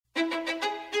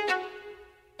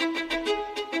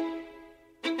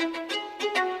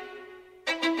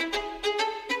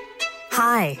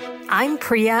Hi, I'm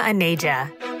Priya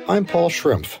Aneja. I'm Paul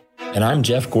Schrimpf. And I'm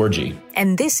Jeff Gorgie.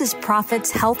 And this is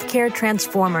Profit's Healthcare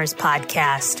Transformers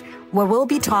podcast, where we'll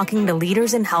be talking to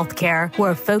leaders in healthcare who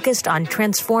are focused on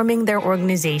transforming their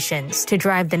organizations to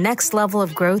drive the next level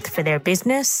of growth for their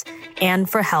business and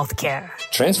for healthcare.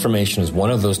 Transformation is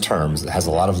one of those terms that has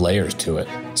a lot of layers to it.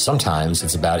 Sometimes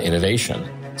it's about innovation.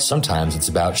 Sometimes it's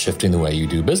about shifting the way you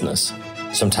do business.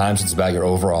 Sometimes it's about your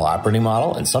overall operating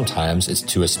model, and sometimes it's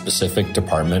to a specific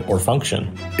department or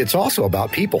function. It's also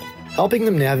about people, helping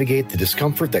them navigate the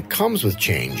discomfort that comes with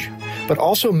change, but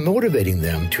also motivating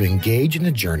them to engage in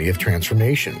the journey of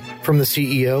transformation, from the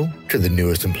CEO to the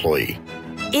newest employee.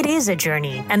 It is a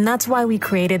journey, and that's why we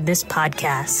created this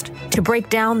podcast, to break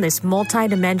down this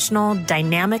multidimensional,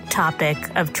 dynamic topic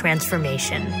of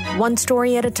transformation, one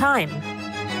story at a time.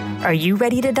 Are you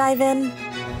ready to dive in?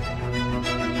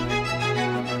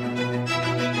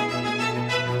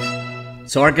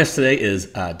 So our guest today is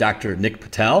Dr. Nick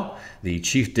Patel, the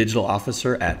Chief Digital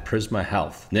Officer at Prisma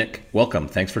Health. Nick, welcome.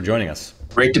 Thanks for joining us.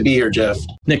 Great to be here, Jeff.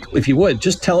 Nick, if you would,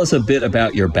 just tell us a bit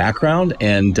about your background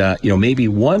and, maybe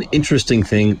one interesting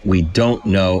thing we don't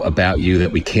know about you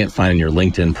that we can't find in your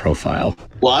LinkedIn profile.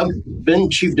 Well, I've been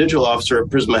Chief Digital Officer at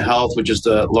Prisma Health, which is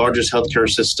the largest healthcare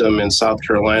system in South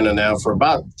Carolina now, for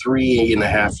about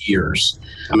 3.5 years.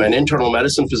 I'm an internal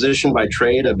medicine physician by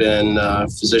trade. I've been a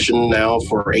physician now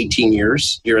for 18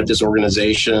 years here at this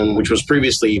organization, which was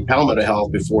previously Palmetto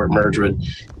Health before it merged with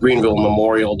Greenville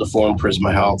Memorial to form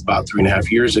Prisma Health about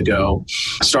 3.5 years ago.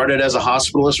 I started as a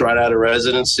hospitalist right out of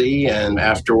residency, and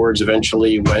afterwards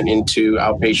eventually went into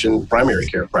outpatient primary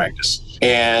care practice.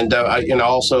 And I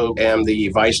also am the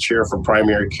vice chair for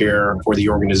primary care for the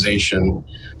organization.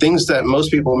 Things that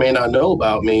most people may not know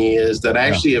about me is that I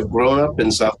actually have grown up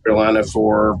in South Carolina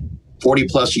for 40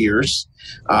 plus years.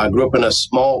 I grew up in a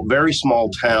very small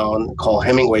town called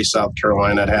Hemingway, South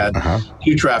Carolina. It had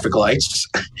 2 traffic lights.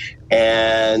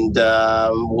 And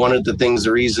one of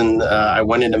the reason I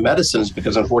went into medicine is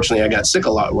because unfortunately I got sick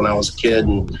a lot when I was a kid.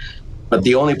 But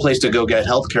the only place to go get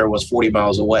healthcare was 40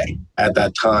 miles away at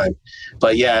that time.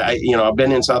 But yeah, I've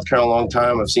been in South Carolina a long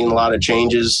time. I've seen a lot of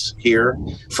changes here.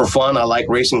 For fun, I like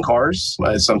racing cars.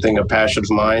 It's a passion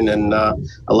of mine, and I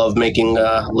love making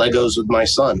Legos with my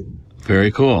son.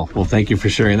 Very cool. Well, thank you for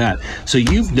sharing that. So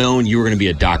you've known you were going to be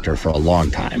a doctor for a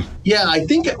long time. Yeah, I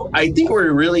think where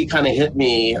it really kind of hit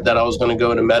me that I was going to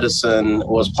go into medicine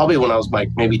was probably when I was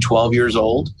maybe 12 years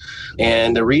old.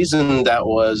 And the reason that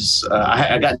was,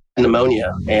 I got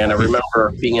pneumonia, and I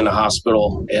remember being in a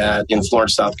hospital in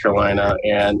Florence, South Carolina,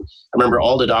 and I remember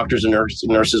all the doctors and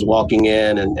nurses walking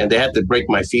in, and they had to break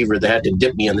my fever. They had to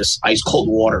dip me in this ice cold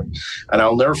water, and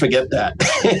I'll never forget that.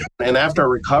 And after I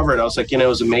recovered, I was like, it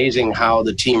was amazing how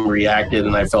the team reacted,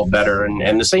 and I felt better.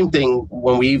 And the same thing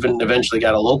when we even eventually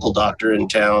got a local doctor in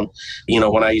town,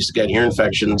 when I used to get ear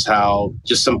infections, how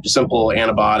just some simple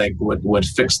antibiotic would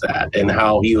fix that, and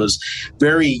how he was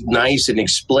very nice in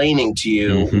explaining to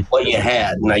you what you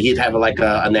had. And he'd have like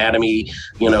a anatomy,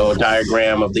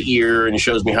 diagram of the ear, and it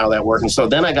shows me how that worked. And so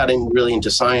then I got really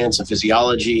into science and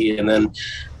physiology, and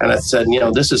I said,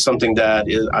 this is something that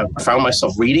I found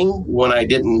myself reading when I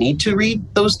didn't need to read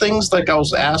those things like I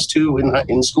was asked to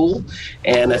in school,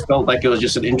 and it felt like it was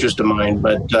just an interest of mine.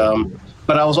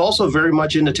 But I was also very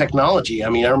much into technology. I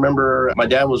remember my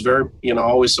dad was very,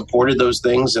 always supported those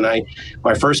things. And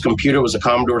my first computer was a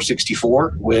Commodore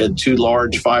 64 with 2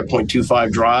 large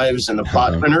 5.25 drives and a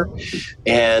plot printer.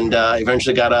 And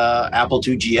eventually got a Apple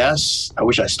II GS. I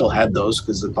wish I still had those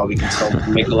because I probably could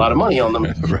make a lot of money on them.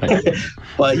 Right.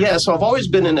 But yeah, so I've always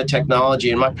been into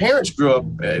technology. And my parents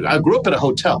I grew up in a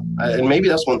hotel. And maybe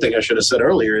that's one thing I should have said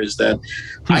earlier is that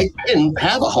I didn't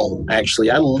have a home,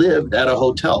 actually. I lived at a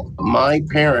hotel. My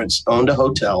parents owned a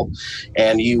hotel,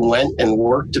 and you went and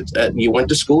worked. You went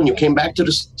to school, and you came back to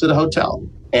the hotel.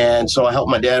 And so I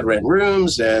helped my dad rent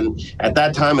rooms. And at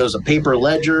that time, it was a paper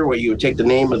ledger where you would take the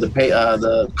name of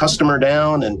the customer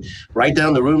down and write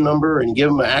down the room number and give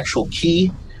them an actual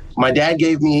key. My dad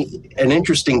gave me an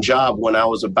interesting job when I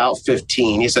was about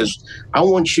 15. He says, "I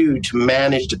want you to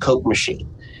manage the Coke machine."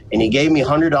 And he gave me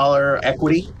 $100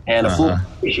 equity and a full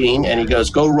machine, and he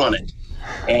goes, "Go run it."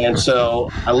 And so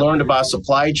I learned about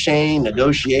supply chain,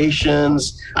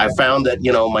 negotiations. I found that,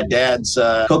 my dad's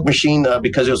Coke machine,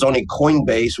 because it was only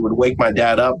Coinbase, would wake my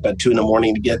dad up at 2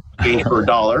 a.m. to get change for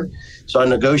 $1. So I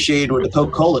negotiated with the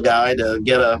Coca-Cola guy to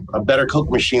get a better Coke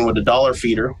machine with a $1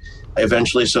 feeder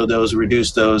eventually. So those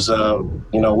reduced those,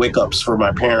 wake ups for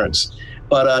my parents.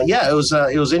 But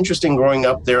it was interesting growing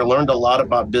up there. I learned a lot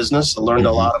about business. I learned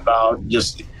a lot about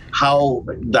just how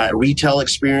that retail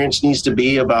experience needs to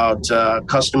be about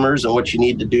customers and what you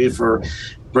need to do for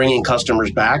bringing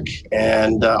customers back,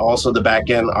 and also the back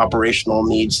end operational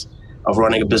needs of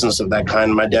running a business of that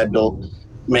kind. My dad built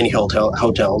many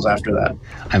hotels after that.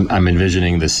 I'm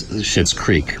envisioning this Schitt's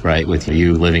Creek, right, with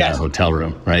you living in a hotel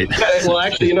room, right? Well,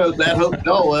 actually, that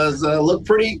hotel was looked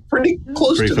pretty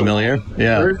close to familiar.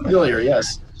 Yeah, very familiar.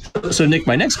 Yes. So, Nick,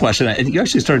 my next question, you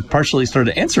actually partially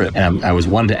started to answer it. And I was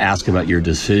wanting to ask about your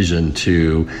decision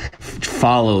to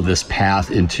follow this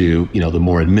path into, the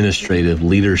more administrative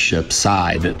leadership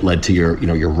side that led to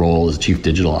your role as Chief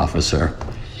Digital Officer.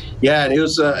 Yeah, and it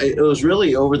was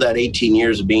really over that 18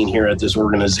 years of being here at this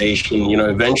organization.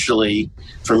 Eventually,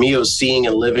 for me, it was seeing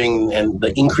and living and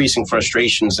the increasing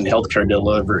frustrations in healthcare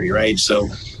delivery, right? So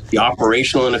the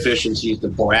operational inefficiencies, the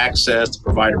poor access, the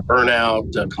provider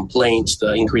burnout, the complaints,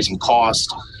 the increasing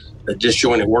cost, the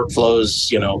disjointed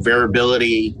workflows,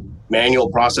 variability, manual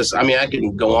process. I mean, I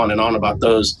can go on and on about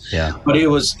those. Yeah. But it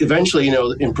was eventually,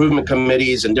 improvement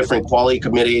committees and different quality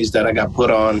committees that I got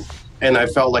put on. And I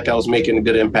felt like I was making a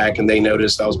good impact, and they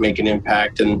noticed I was making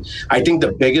impact. And I think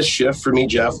the biggest shift for me,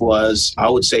 Jeff, was, I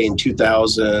would say in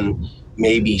 2000,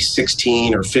 maybe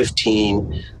 16 or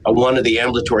 15, one of the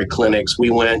ambulatory clinics,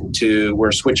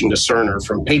 we're switching to Cerner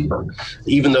from paper.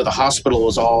 Even though the hospital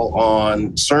was all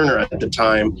on Cerner at the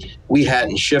time, we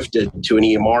hadn't shifted to an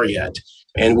EMR yet.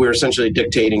 And we're essentially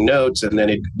dictating notes, and then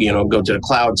it, go to the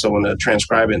cloud, someone to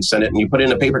transcribe it and send it, and you put in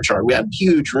a paper chart. We had a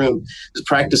huge room. This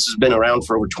practice has been around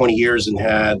for over 20 years and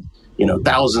had,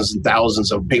 thousands and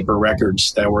thousands of paper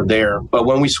records that were there. But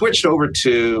when we switched over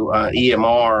to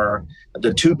EMR,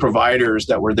 the two providers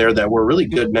that were there that were really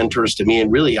good mentors to me,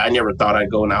 and really I never thought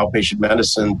I'd go in outpatient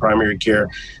medicine, primary care,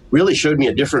 really showed me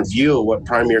a different view of what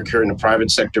primary care in the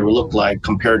private sector would look like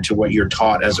compared to what you're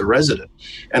taught as a resident.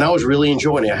 And I was really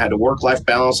enjoying it. I had a work-life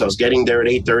balance. I was getting there at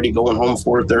 8:30, going home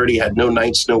 4:30, had no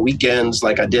nights, no weekends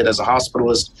like I did as a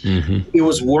hospitalist. Mm-hmm. It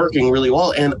was working really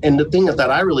well. And the thing that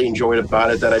I really enjoyed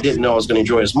about it that I didn't know I was going to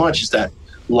enjoy as much is that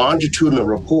longitudinal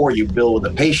rapport you build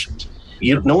with the patient.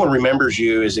 No one remembers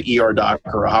you as an ER doc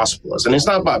or a hospitalist. And it's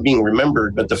not about being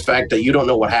remembered, but the fact that you don't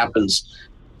know what happens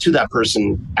to that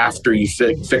person after you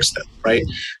fix them, right?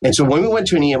 And so when we went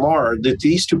to an EMR,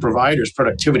 these two providers'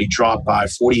 productivity dropped by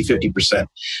 40, 50%.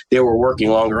 They were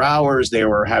working longer hours. They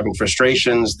were having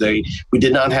frustrations. We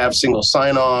did not have single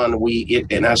sign-on.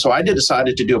 So I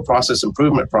decided to do a process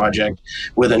improvement project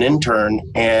with an intern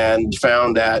and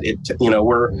found that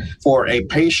we're for a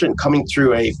patient coming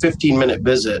through a 15-minute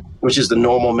visit, which is the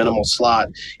normal minimal slot,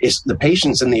 is the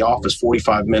patient's in the office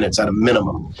 45 minutes at a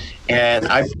minimum. And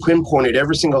I pinpointed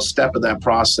every single step of that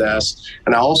process.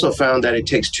 And I also found that it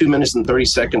takes 2 minutes and 30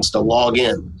 seconds to log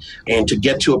in and to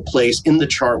get to a place in the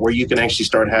chart where you can actually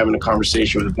start having a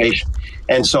conversation with the patient.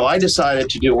 And so I decided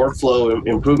to do a workflow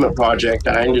improvement project.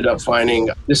 I ended up finding,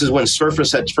 this is when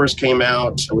Surface had first came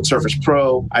out with Surface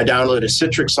Pro. I downloaded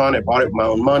Citrix on it, bought it with my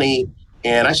own money.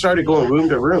 And I started going room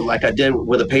to room like I did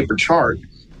with a paper chart.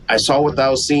 I saw what I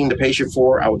was seeing the patient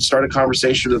for. I would start a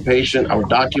conversation with the patient. I would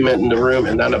document in the room,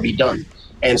 and then I'd be done.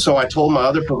 And so I told my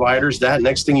other providers that.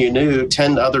 Next thing you knew,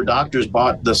 10 other doctors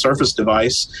bought the Surface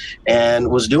device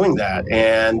and was doing that.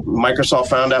 And Microsoft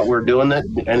found out we're doing it,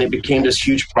 and it became this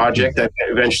huge project that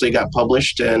eventually got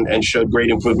published and showed great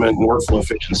improvement in workflow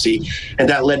efficiency. And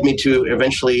that led me to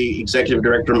eventually executive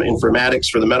director of informatics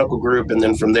for the medical group, and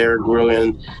then from there grew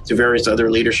into various other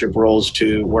leadership roles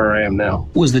to where I am now.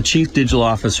 Was the Chief Digital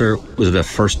Officer, was it the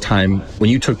first time,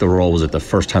 when you took the role, was it the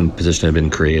first time the position had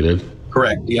been created?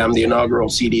 Correct. Yeah, I'm the inaugural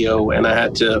CDO, and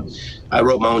I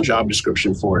wrote my own job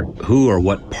description for it. Who or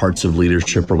what parts of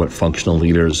leadership or what functional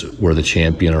leaders were the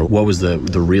champion, or what was the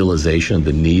realization,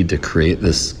 the need to create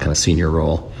this kind of senior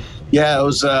role? Yeah, it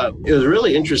was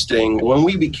really interesting. When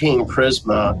we became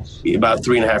Prisma about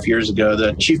 3.5 years ago,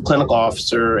 the chief clinical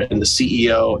officer and the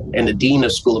CEO and the dean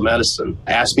of School of Medicine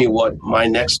asked me what my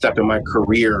next step in my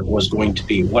career was going to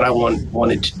be, what I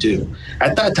wanted to do.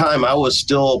 At that time, I was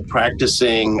still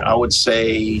practicing, I would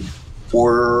say,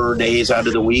 4 days out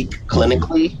of the week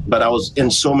clinically, but I was in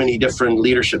so many different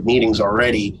leadership meetings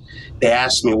already. They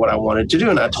asked me what I wanted to do,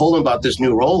 and I told them about this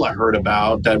new role I heard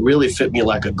about that really fit me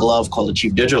like a glove called the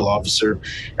Chief Digital Officer.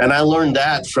 And I learned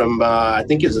that from, I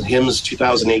think it was HIMSS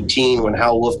 2018 when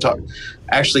Hal Wolf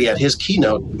actually at his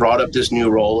keynote brought up this new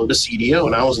role of the CDO,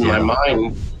 and I was in my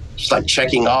mind just like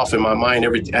checking off in my mind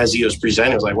as he was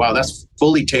presenting. I was like, wow, that's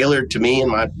fully tailored to me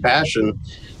and my passion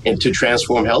and to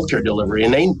transform healthcare delivery.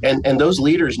 And those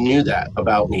leaders knew that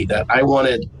about me, that I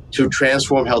wanted to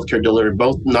transform healthcare delivery,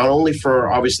 both not only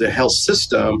for obviously the health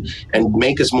system and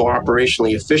make us more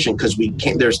operationally efficient because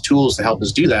there's tools to help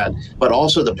us do that, but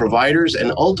also the providers,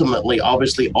 and ultimately,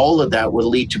 obviously, all of that would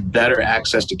lead to better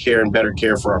access to care and better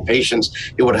care for our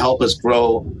patients. It would help us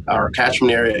grow our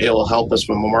catchment area. It will help us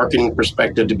from a marketing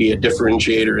perspective to be a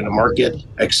differentiator in the market,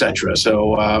 et cetera.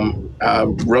 So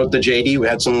wrote the JD. We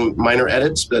had some minor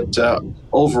edits, but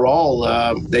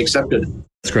overall, they accepted it.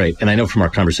 That's great. And I know from our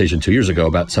conversation 2 years ago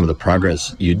about some of the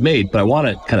progress you'd made, but I want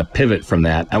to kind of pivot from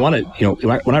that. I want to,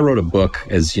 when I wrote a book,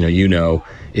 as I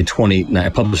published it in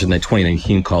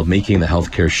 2019 called Making the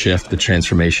Healthcare Shift, the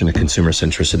Transformation of Consumer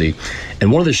Centricity.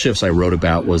 And one of the shifts I wrote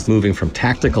about was moving from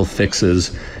tactical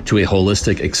fixes to a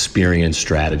holistic experience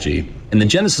strategy. And the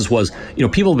genesis was,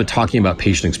 people have been talking about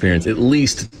patient experience at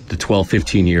least the 12,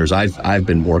 15 years I've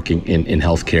been working in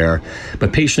healthcare.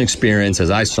 But patient experience,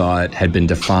 as I saw it, had been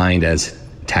defined as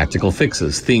tactical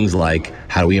fixes, things like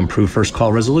how do we improve first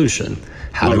call resolution?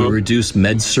 How do we reduce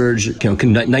med-surg,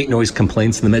 night noise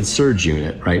complaints in the med-surg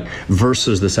unit, right?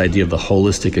 Versus this idea of the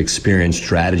holistic experience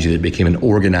strategy that became an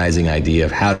organizing idea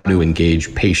of how to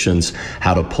engage patients,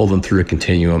 how to pull them through a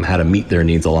continuum, how to meet their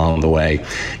needs along the way.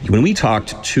 When we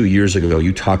talked 2 years ago,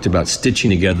 you talked about stitching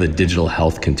together the digital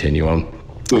health continuum.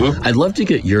 I'd love to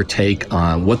get your take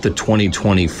on what the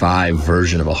 2025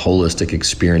 version of a holistic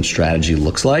experience strategy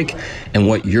looks like and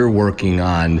what you're working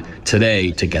on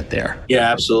today to get there. Yeah,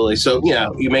 absolutely. So,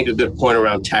 you make a good point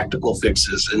around tactical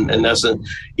fixes. And that's, in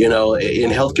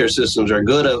healthcare systems are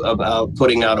good about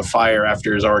putting out a fire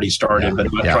after it's already started,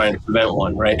 but not trying to prevent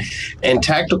one, right? And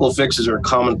tactical fixes are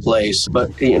commonplace,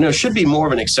 but, should be more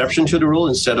of an exception to the rule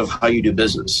instead of how you do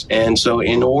business. And so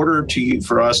in order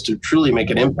for us to truly make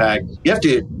an impact, you have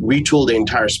to retool the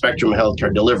entire spectrum of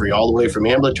healthcare delivery, all the way from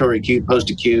ambulatory, acute,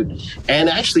 post-acute, and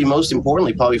actually, most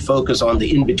importantly, probably focus on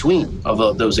the in-between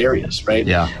of those areas, right?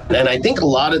 Yeah. And I think a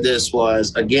lot of this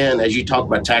was, again, as you talk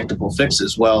about tactical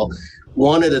fixes,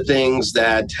 one of the things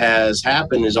that has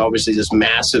happened is obviously this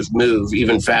massive move,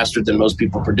 even faster than most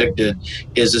people predicted,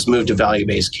 is this move to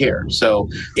value-based care. So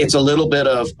it's a little bit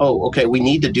of, we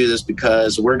need to do this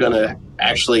because we're going to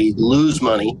actually lose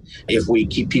money if we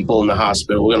keep people in the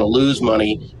hospital. We're going to lose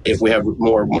money if we have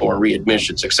more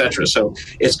readmissions, et cetera. So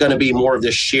it's going to be more of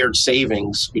this shared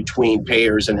savings between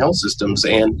payers and health systems.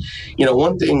 And,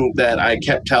 one thing that I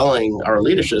kept telling our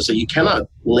leadership is that you cannot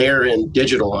layer in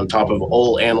digital on top of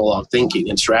old analog thinking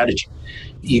and strategy.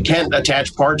 You can't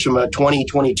attach parts from a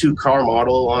 2022 car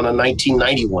model on a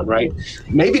 1991, right?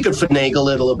 Maybe you could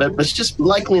finagle it a little bit, but it's just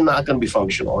likely not going to be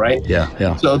functional, right?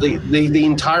 Yeah. So the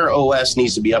entire OS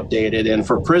needs to be updated. And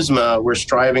for Prisma, we're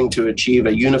striving to achieve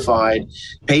a unified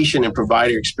patient and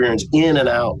provider experience in and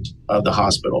out of the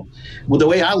hospital. Well, the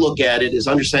way I look at it is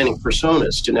understanding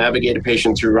personas to navigate a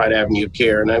patient through the right avenue of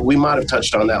care. And we might have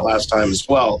touched on that last time as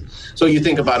well. So you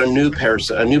think about a new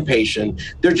patient,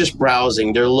 they're just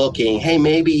browsing, they're looking, hey,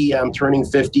 maybe I'm turning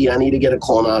 50, I need to get a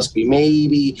colonoscopy.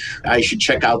 Maybe I should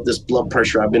check out this blood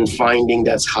pressure I've been finding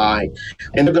that's high.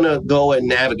 And they're going to go and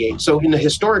navigate. So in the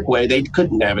historic way, they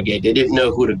couldn't navigate. They didn't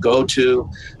know who to go to.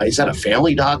 Is that a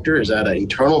family doctor? Is that an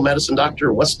internal medicine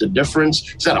doctor? What's the difference?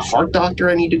 Is that a heart doctor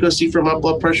I need to go see for my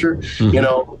blood pressure?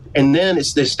 And then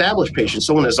it's the established patient,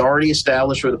 someone that's already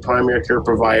established with a primary care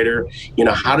provider.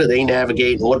 How do they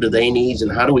navigate and what do they need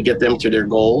and how do we get them to their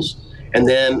goals? And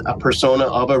then a persona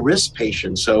of a risk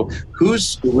patient. So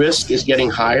whose risk is getting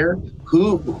higher?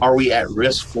 Who are we at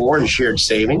risk for in shared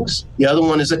savings? The other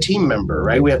one is a team member,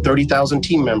 right? We have 30,000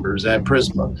 team members at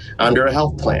Prisma under a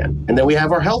health plan. And then we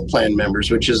have our health plan members,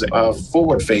 which is a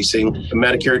forward-facing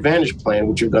Medicare Advantage plan,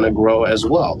 which are going to grow as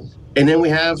well. And then we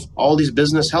have all these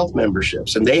business health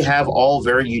memberships, and they have all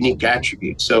very unique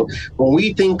attributes. So when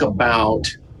we think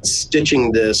about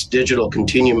stitching this digital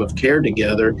continuum of care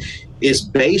together, is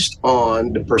based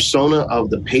on the persona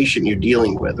of the patient you're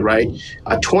dealing with, right?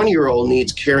 A 20-year-old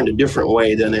needs care in a different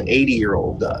way than an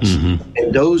 80-year-old does.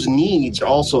 And those needs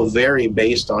also vary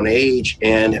based on age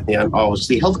and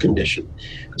obviously health condition.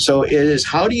 So it is,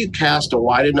 how do you cast a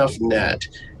wide enough net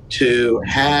to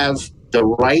have the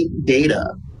right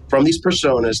data from these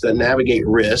personas that navigate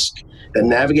risk, that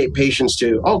navigate patients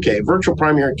to, virtual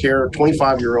primary care,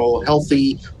 25-year-old,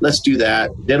 healthy, let's do that.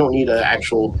 They don't need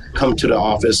to come to the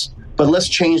office. But let's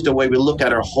change the way we look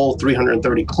at our whole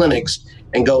 330 clinics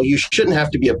and go, you shouldn't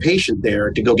have to be a patient there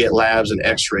to go get labs and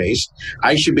x-rays.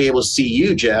 I should be able to see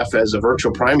you, Jeff, as a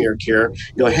virtual primary care,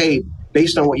 go, hey,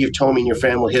 based on what you've told me in your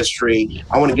family history,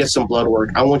 I want to get some blood work.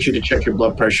 I want you to check your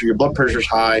blood pressure. Your blood pressure's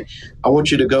high. I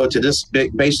want you to go to this,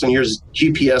 based on your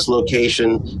GPS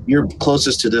location, you're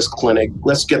closest to this clinic.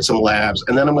 Let's get some labs,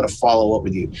 and then I'm going to follow up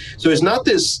with you. So it's not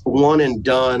this one and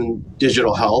done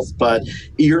digital health, but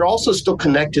you're also still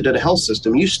connected to the health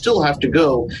system. You still have to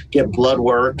go get blood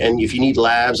work, and if you need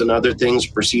labs and other things,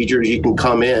 procedures, you can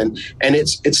come in, and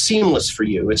it's seamless for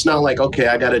you. It's not like, okay,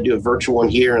 I got to do a virtual one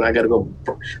here, and I got to go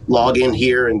log in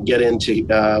here and get into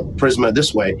Prisma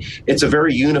this way. It's a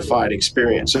very unified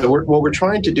experience. So what we're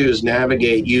trying to do is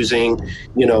navigate using,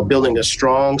 building a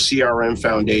strong CRM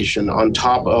foundation on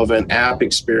top of an app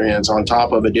experience, on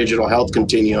top of a digital health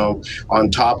continuum,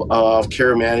 on top of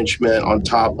care management, on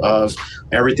top of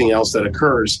everything else that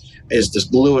occurs, is to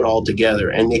glue it all together.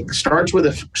 And it starts with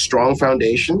a strong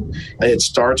foundation. It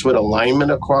starts with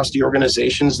alignment across the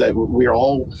organizations that we're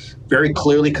all very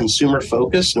clearly consumer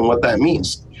focused and what that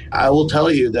means. I will tell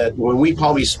you that when we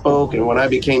probably spoke and when I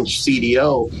became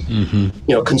CDO,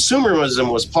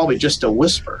 consumerism was probably just a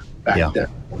whisper back then,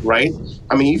 right?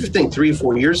 I mean, if you think 3 or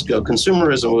 4 years ago,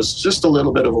 consumerism was just a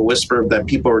little bit of a whisper that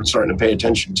people were starting to pay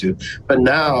attention to. But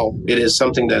now it is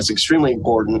something that's extremely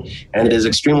important, and it is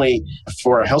extremely,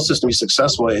 for a health system to be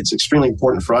successful, it's extremely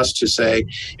important for us to say,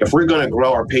 if we're going to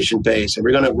grow our patient base, if we're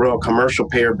going to grow a commercial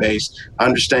payer base,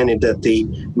 understanding that the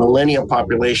millennial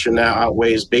population now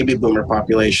outweighs baby boomer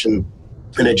population,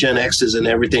 and the Gen X's and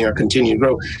everything are continuing to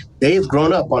grow. They've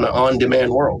grown up on an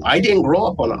on-demand world. I didn't grow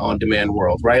up on an on-demand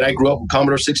world, right? I grew up in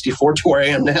Commodore 64 to where I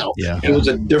am now. It was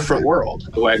a different world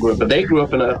the way I grew up. But they grew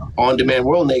up in an on-demand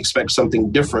world, and they expect something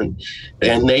different.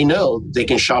 And they know they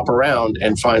can shop around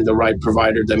and find the right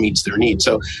provider that meets their needs.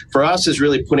 So for us, is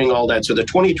really putting all that. So the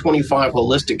 2025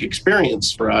 holistic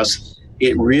experience for us,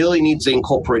 it really needs to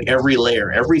incorporate every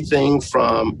layer, everything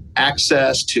from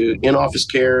access to in-office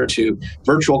care to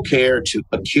virtual care to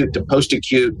acute to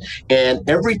post-acute, and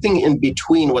everything in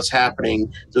between what's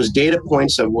happening, those data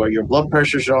points of where your blood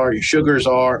pressures are, your sugars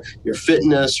are, your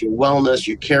fitness, your wellness,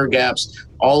 your care gaps,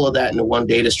 all of that into one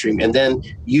data stream. And then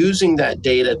using that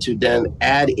data to then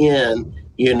add in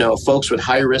folks with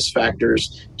high risk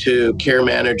factors to care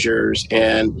managers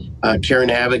and care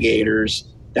navigators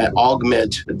that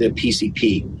augment the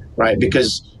PCP, right?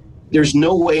 Because there's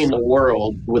no way in the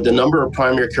world with the number of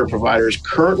primary care providers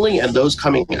currently and those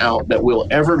coming out that will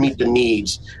ever meet the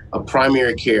needs of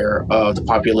primary care of the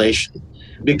population.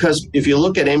 Because if you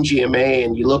look at MGMA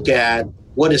and you look at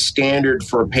what is standard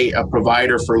for a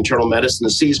provider for internal medicine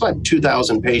to see, it's about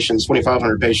 2,000 patients,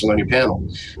 2,500 patients on your panel.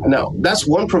 Now, that's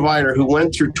one provider who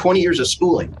went through 20 years of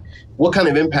schooling. What kind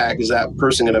of impact is that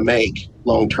person going to make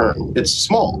long term? It's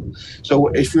small. So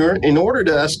in order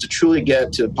to us to truly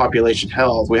get to population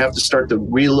health, we have to start to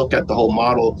relook at the whole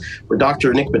model where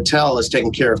Dr. Nick Patel is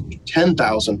taking care of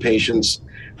 10,000 patients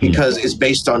because it's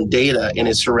based on data and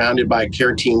it's surrounded by a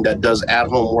care team that does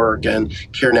at-home work and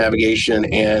care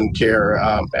navigation and care,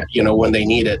 when they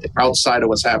need it, outside of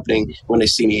what's happening when they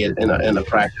see me in a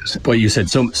practice. Boy, you said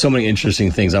so many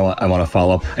interesting things I want to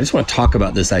follow up. I just want to talk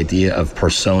about this idea of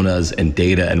personas and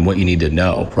data and what you need to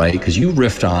know, right? Because you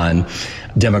riffed on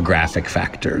demographic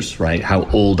factors, right? How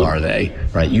old are they,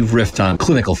 right? You've riffed on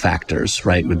clinical factors,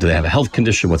 right? Do they have a health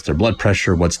condition? What's their blood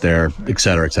pressure? What's their et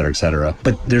cetera, et cetera, et cetera.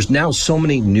 But there's now so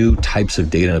many new types of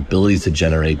data and abilities to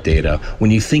generate data. When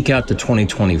you think out to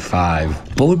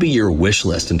 2025, what would be your wish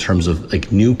list in terms of like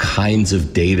new kinds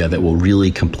of data that will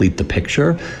really complete the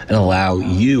picture and allow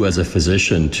you as a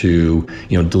physician to,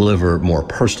 deliver more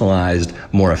personalized,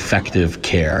 more effective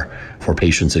care for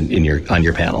patients on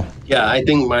your panel? Yeah, I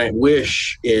think my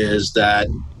wish is that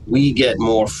we get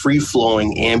more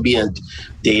free-flowing ambient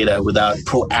data without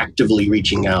proactively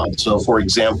reaching out. So, for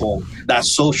example, that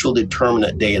social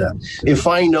determinant data. If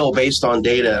I know based on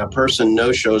data a person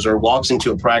no-shows or walks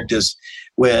into a practice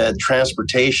with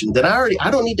transportation, then I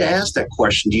don't need to ask that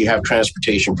question, do you have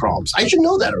transportation problems? I should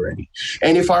know that already.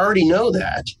 And if I already know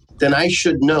that, then I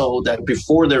should know that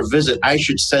before their visit, I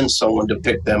should send someone to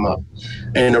pick them up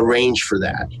and arrange for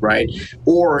that, right?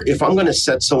 Or if I'm going to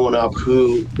set someone up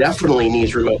who definitely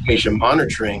needs remote patient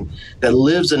monitoring that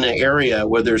lives in an area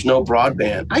where there's no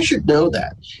broadband, I should know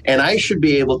that. And I should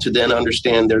be able to then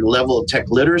understand their level of tech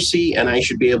literacy, and I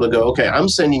should be able to go, okay, I'm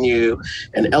sending you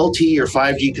an LTE or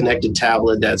 5G connected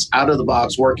tablet that's out of the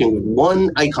box working with one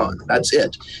icon. That's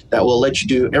it. That will let you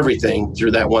do everything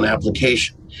through that one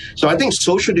application. So I think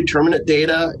social determinant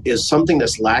data is something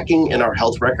that's lacking in our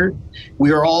health record.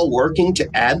 We are all working to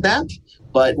add that,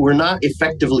 but we're not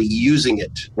effectively using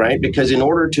it, right? Because in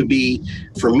order to be,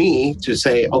 for me, to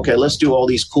say, okay, let's do all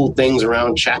these cool things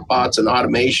around chatbots and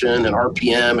automation and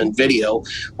RPM and video,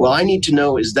 well, I need to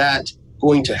know, is that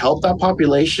going to help that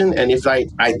population? And if I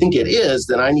think it is,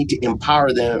 then I need to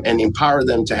empower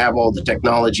them to have all the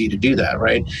technology to do that,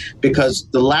 right? Because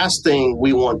the last thing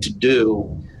we want to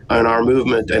do in our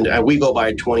movement, and we go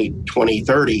by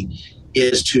 2030,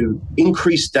 is to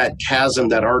increase that chasm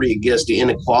that already exists, the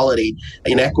inequity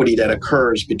that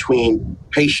occurs between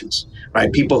patients,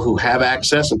 right? People who have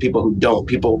access and people who don't.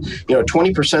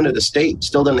 20% of the state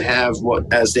still doesn't have what,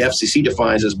 as the FCC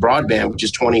defines as broadband, which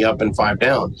is 20 up and 5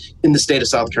 down in the state of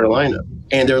South Carolina.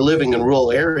 And they're living in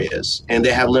rural areas and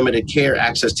they have limited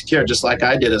access to care, just like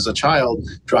I did as a child,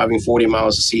 driving 40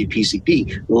 miles to see a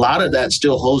PCP. A lot of that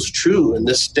still holds true in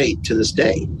this state to this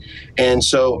day. And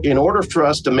so in order for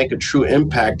us to make a true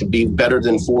impact, to be better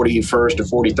than 41st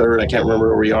or 43rd, I can't remember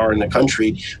where we are in the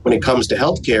country when it comes to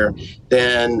healthcare,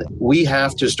 then we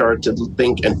have to start to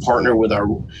think and partner with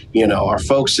our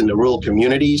folks in the rural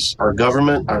communities, our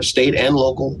government, our state and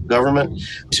local government,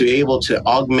 to be able to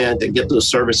augment and get those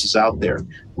services out there.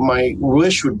 My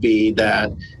wish would be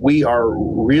that we are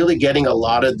really getting a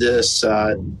lot of this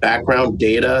background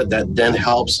data that then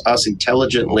helps us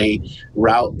intelligently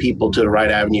route people to the right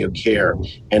avenue of care.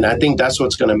 And I think that's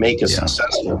what's going to make us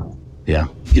successful. Yeah.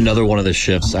 Another one of the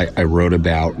shifts I wrote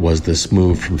about was this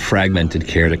move from fragmented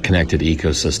care to connected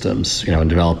ecosystems, and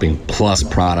developing plus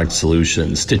product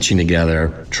solutions, stitching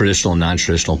together traditional and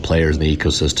non-traditional players in the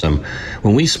ecosystem.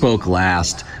 When we spoke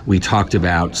last, we talked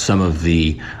about some of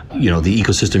the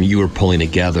ecosystem you were pulling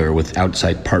together with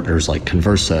outside partners like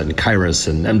Conversa and Kairos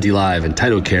and MD Live and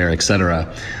TidalCare, et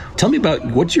cetera. Tell me about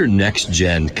what's your next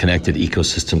gen connected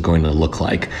ecosystem going to look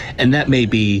like? And that may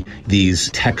be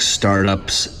these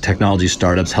technology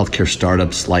startups, healthcare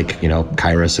startups like,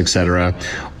 Kairos, et cetera.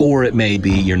 Or it may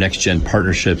be your next gen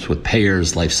partnerships with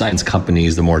payers, life science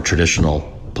companies, the more traditional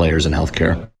players in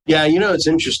healthcare. Yeah, it's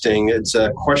interesting. It's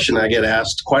a question I get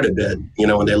asked quite a bit,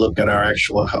 when they look at our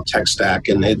actual tech stack,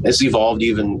 and it's evolved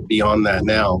even beyond that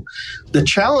now. The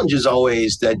challenge is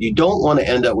always that you don't want to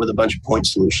end up with a bunch of point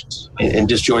solutions and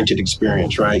disjointed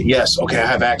experience, right? Yes, okay, I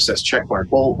have access, check mark.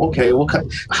 Well, okay,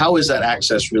 how is that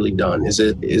access really done? Is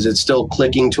it still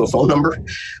clicking to a phone number?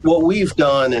 What we've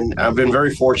done, and I've been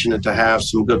very fortunate to have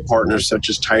some good partners such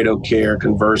as TidalCare,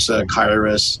 Conversa,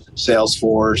 Kairos,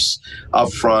 Salesforce,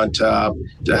 Upfront,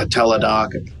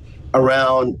 Teladoc,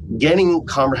 around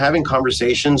having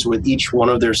conversations with each one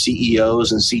of their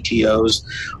CEOs and CTOs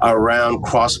around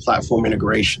cross-platform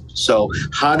integration. So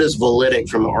how does Validic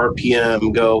from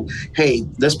RPM go, hey,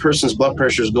 this person's blood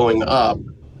pressure is going up?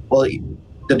 Well,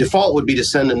 the default would be to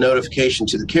send a notification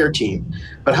to the care team.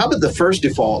 But how about the first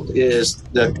default is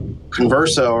the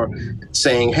Conversa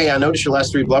saying, hey, I noticed your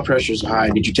last 3 blood pressures are high.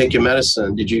 Did you take your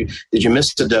medicine? Did you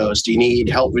miss a dose? Do you need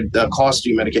help with the cost of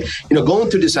your medication? Going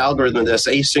through this algorithm that's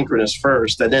asynchronous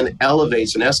first, that then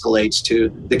elevates and escalates to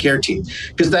the care team.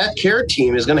 Because that care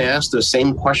team is going to ask those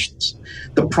same questions.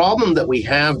 The problem that we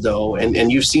have, though,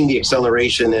 and you've seen the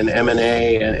acceleration in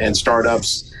M&A and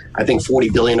startups, I think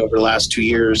 40 billion over the last 2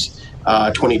 years,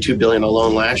 22 billion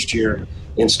alone last year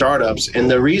in startups. And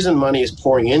the reason money is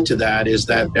pouring into that is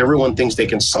that everyone thinks they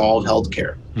can solve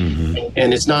healthcare. Mm-hmm.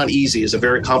 And it's not easy. It's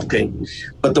very complicated.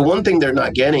 But the one thing they're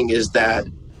not getting is that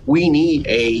we need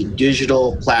a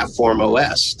digital platform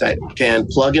OS that can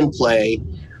plug and play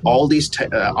all these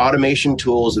automation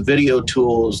tools, the video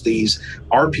tools, these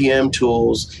RPM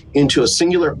tools into a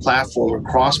singular platform or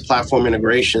cross-platform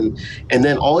integration. And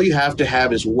then all you have to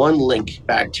have is one link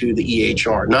back to the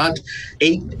EHR, not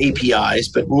 8 APIs,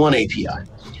 but one API.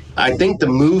 I think the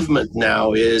movement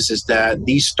now is that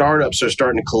these startups are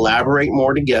starting to collaborate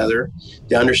more together.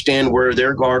 They understand where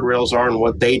their guardrails are and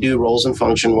what they do roles and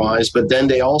function wise. But then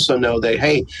they also know that,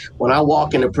 hey, when I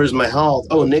walk into Prisma Health,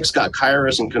 Nick's got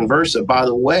Kairos and Conversa. By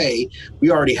the way,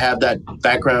 we already have that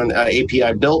background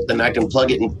API built, and I can plug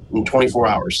it in 24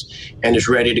 hours and it's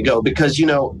ready to go. Because,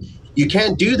 you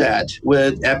can't do that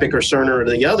with Epic or Cerner or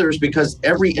the others, because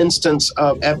every instance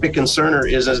of Epic and Cerner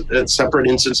is a separate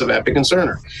instance of Epic and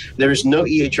Cerner. There's no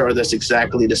EHR that's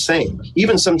exactly the same.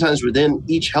 Even sometimes within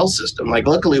each health system, like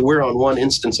luckily we're on one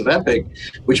instance of Epic,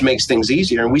 which makes things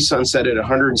easier. And we sunsetted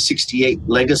 168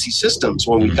 legacy systems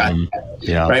when we got that.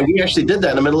 Yeah. Right? We actually did that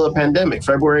in the middle of the pandemic.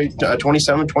 February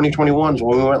 27, 2021 is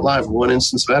when we went live with one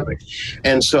instance of Epic.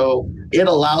 And so it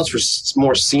allows for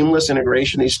more seamless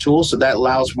integration of these tools. So that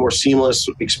allows for more seamless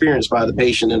experience by the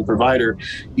patient and provider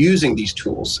using these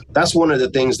tools. That's one of the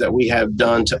things that we have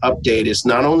done to update, is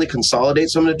not only consolidate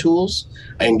some of the tools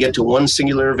and get to one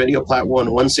singular video platform,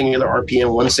 one singular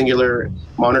RPM, one singular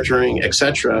monitoring,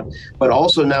 etc., but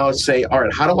also now say, all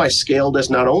right, how do I scale this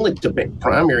not only to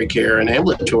primary care and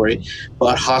ambulatory,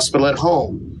 but hospital at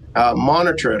home,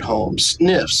 monitor at home,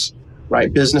 SNFs,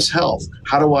 right? Business health.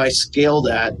 How do I scale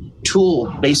that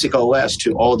tool, basic OS,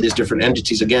 to all these different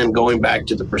entities? Again, going back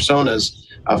to the personas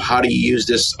of how do you use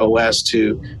this OS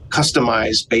to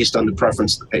customize based on the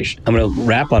preference of the patient. I'm going to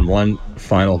wrap on one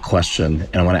final question,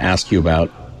 and I want to ask you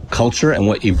about culture and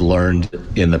what you've learned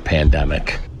in the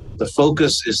pandemic. The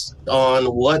focus is on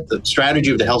what the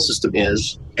strategy of the health system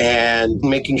is and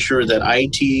making sure that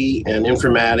IT and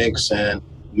informatics and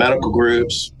medical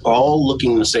groups all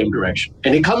looking in the same direction.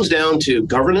 And it comes down to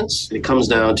governance. It comes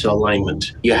down to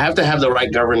alignment. You have to have the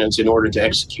right governance in order to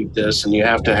execute this, and you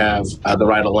have to have the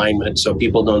right alignment so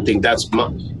people don't think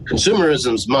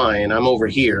consumerism's mine, I'm over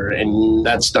here, and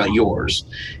that's not yours.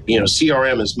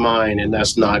 CRM is mine, and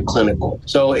that's not clinical.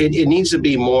 So it needs to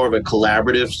be more of a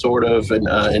collaborative sort of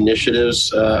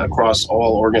initiatives across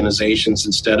all organizations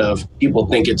instead of people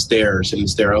think it's theirs and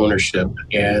it's their ownership,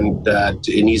 and that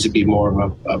it needs to be more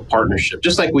of a partnership.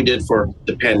 Just like we did for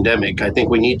the pandemic, I think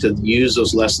we need to use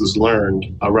those lessons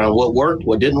learned around what worked,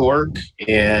 what didn't work,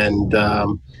 and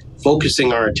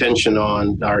focusing our attention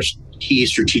on our key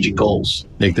strategic goals.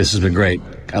 Nick, this has been great.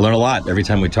 I learn a lot every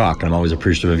time we talk, and I'm always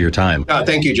appreciative of your time.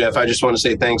 Thank you, Jeff. I just want to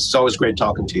say thanks. It's always great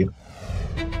talking to you.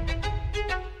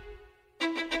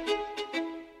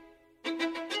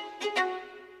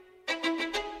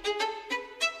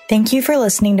 Thank you for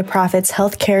listening to Prophet's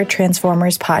Healthcare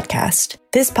Transformers podcast.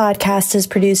 This podcast is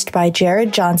produced by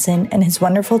Jared Johnson and his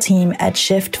wonderful team at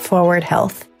Shift Forward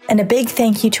Health. And a big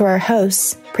thank you to our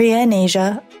hosts, Priya and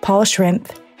Asia, Paul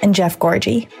Shrimp, and Jeff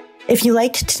Gorgie. If you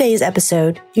liked today's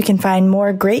episode, you can find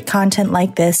more great content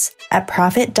like this at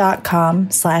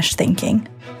prophet.com/thinking.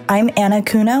 I'm Anna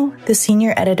Kuno, the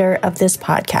senior editor of this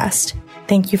podcast.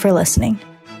 Thank you for listening.